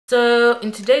So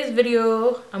in today's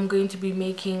video, I'm going to be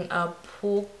making a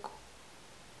pork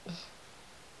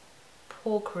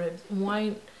ribs.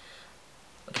 Why?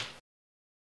 Okay.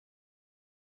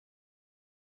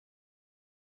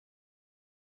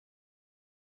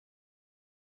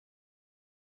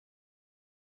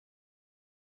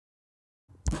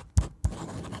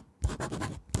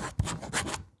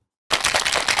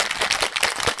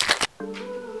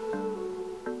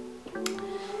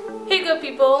 Hey good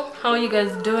people, how are you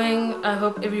guys doing? I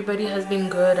hope everybody has been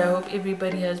good. I hope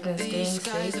everybody has been staying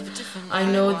safe. I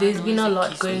know there's been a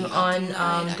lot going on.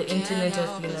 The internet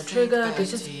has been a trigger.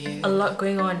 There's just a lot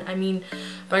going on. I mean,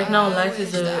 right now life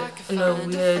is in a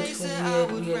weird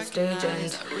stage,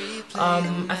 and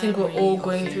I think we're all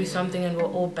going through something and we're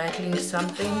all battling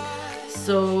something.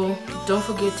 So don't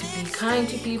forget to be kind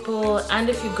to people, and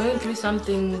if you're going through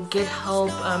something, get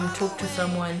help, talk to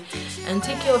someone, and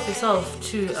take care of yourself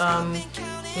too.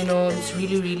 You know, it's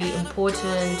really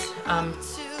important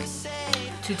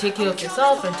to take care of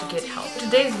yourself and to get help.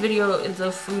 Today's video is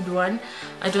a food one.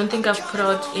 I don't think I've put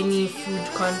out any food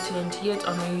content yet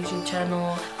on my YouTube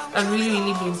channel. I've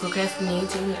really been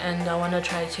procrastinating, and I want to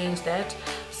try to change that.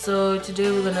 So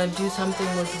today we're gonna do something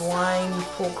with wine,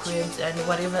 pork ribs, and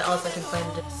whatever else I can find.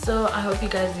 So I hope you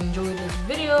guys enjoyed this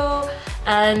video.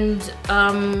 And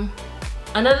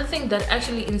another thing that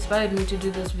actually inspired me to do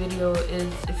this video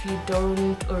is, if you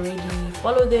don't already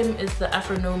follow them, is the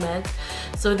Afro Nomads.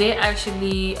 So they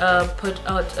actually put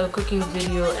out a cooking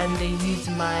video, and they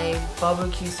used my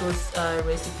barbecue sauce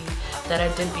recipe that I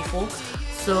did before.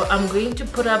 So I'm going to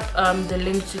put up the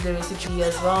link to the recipe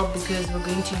as well, because we're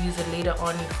going to use it later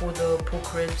on for the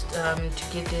pork ribs to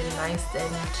get it nice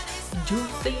and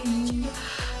juicy.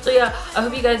 So yeah, I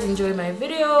hope you guys enjoy my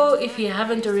video. If you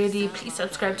haven't already, please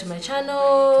subscribe to my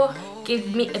channel,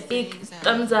 give me a big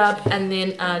thumbs up, and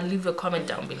then leave a comment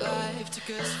down below.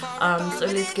 So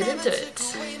let's get into it.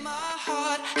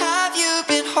 Have you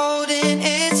been holding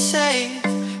it safe?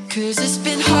 'Cause it's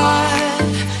been hard.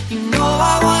 You know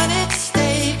I wanted to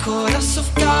stay caught us off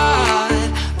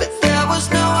guard, but there was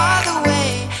no other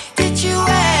way. Did you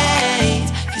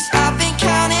wait? 'Cause I've been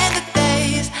counting the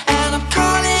days, and I'm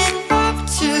calling up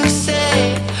to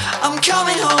say I'm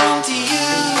coming home to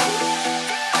you.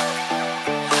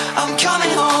 I'm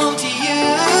coming home to you.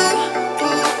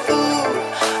 Ooh, ooh.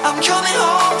 I'm coming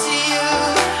home to you.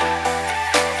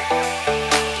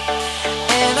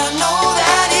 And I know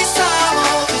that it's time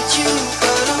overdue,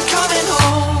 but I'm coming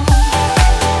home.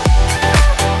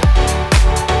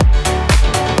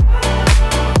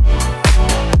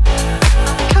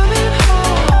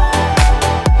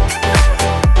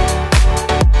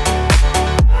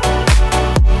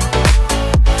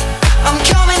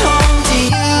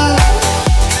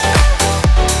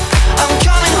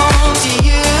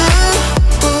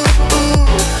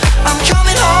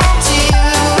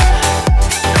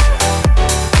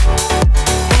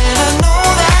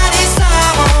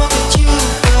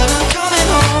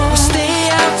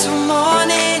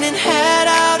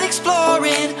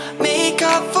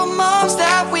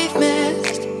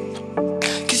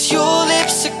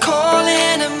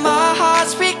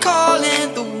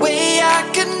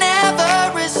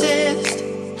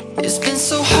 It's been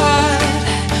so hard,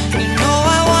 you know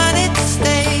I wanted to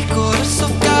stay, caught us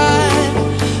off guard,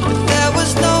 but there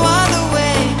was no other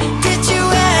way. Did you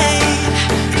wait?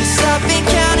 'Cause I've been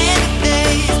counting the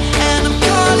days, and I'm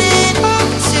calling up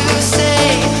to say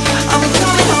I'm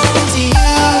coming home to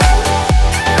you.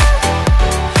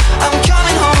 I'm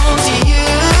coming home to you.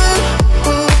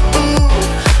 Ooh, ooh.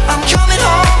 I'm coming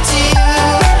home to you.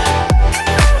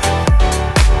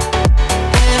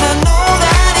 And I know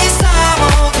that it's time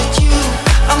overdue.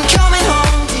 I'm coming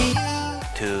home to you.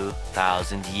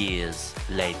 2,000 years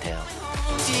later.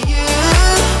 To you.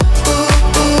 Ooh,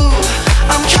 ooh.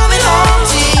 I'm coming home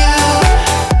to you.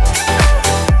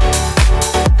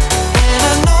 And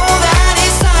I know that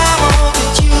it's time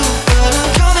overdue, but I'm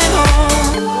coming home.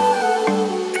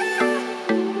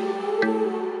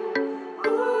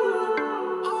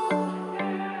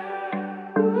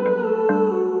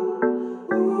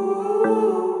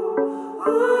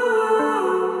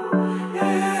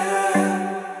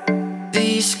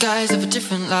 These skies have a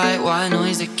different light, white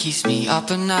noise that keeps me up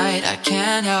at night. I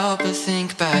can't help but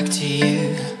think back to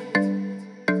you.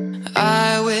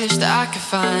 I wish that I could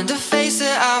find a face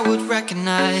that I would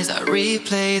recognize. I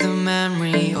replay the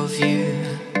memory of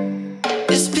you.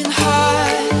 It's been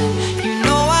hard, you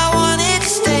know I wanted to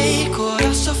stay, caught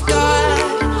us off guard,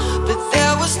 but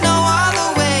there was no other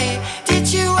way. Did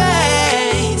you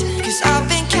wait? 'Cause I've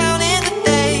been counting the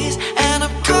days, and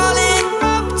I'm calling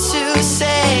up to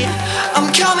say I'm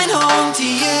coming home to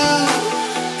you.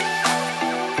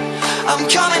 I'm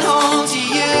coming home to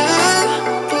you.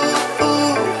 Ooh,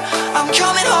 ooh, I'm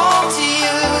coming home to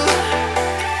you.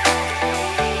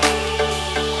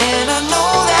 And I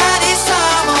know that it's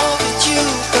time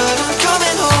overdue, but I'm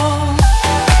coming home.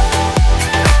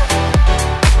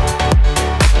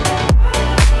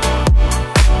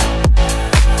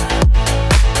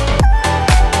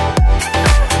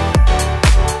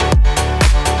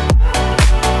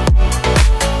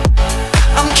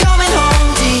 I'm coming home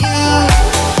to you.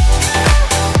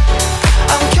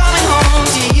 I'm coming home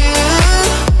to you.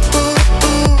 Ooh,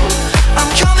 ooh,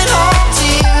 I'm coming home to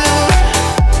you.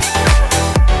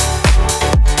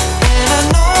 And I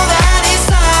know that it's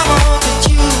time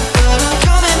overdue, but I'm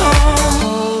coming home.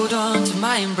 Hold on to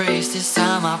my embrace this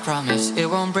time, I promise it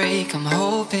won't break. I'm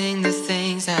hoping that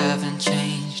things haven't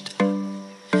changed.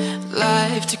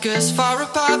 Life took us far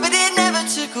apart, but it never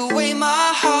took away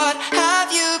my heart.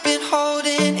 Have you been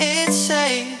holding it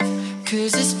safe?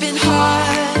 'Cause it's been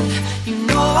hard, you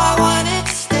know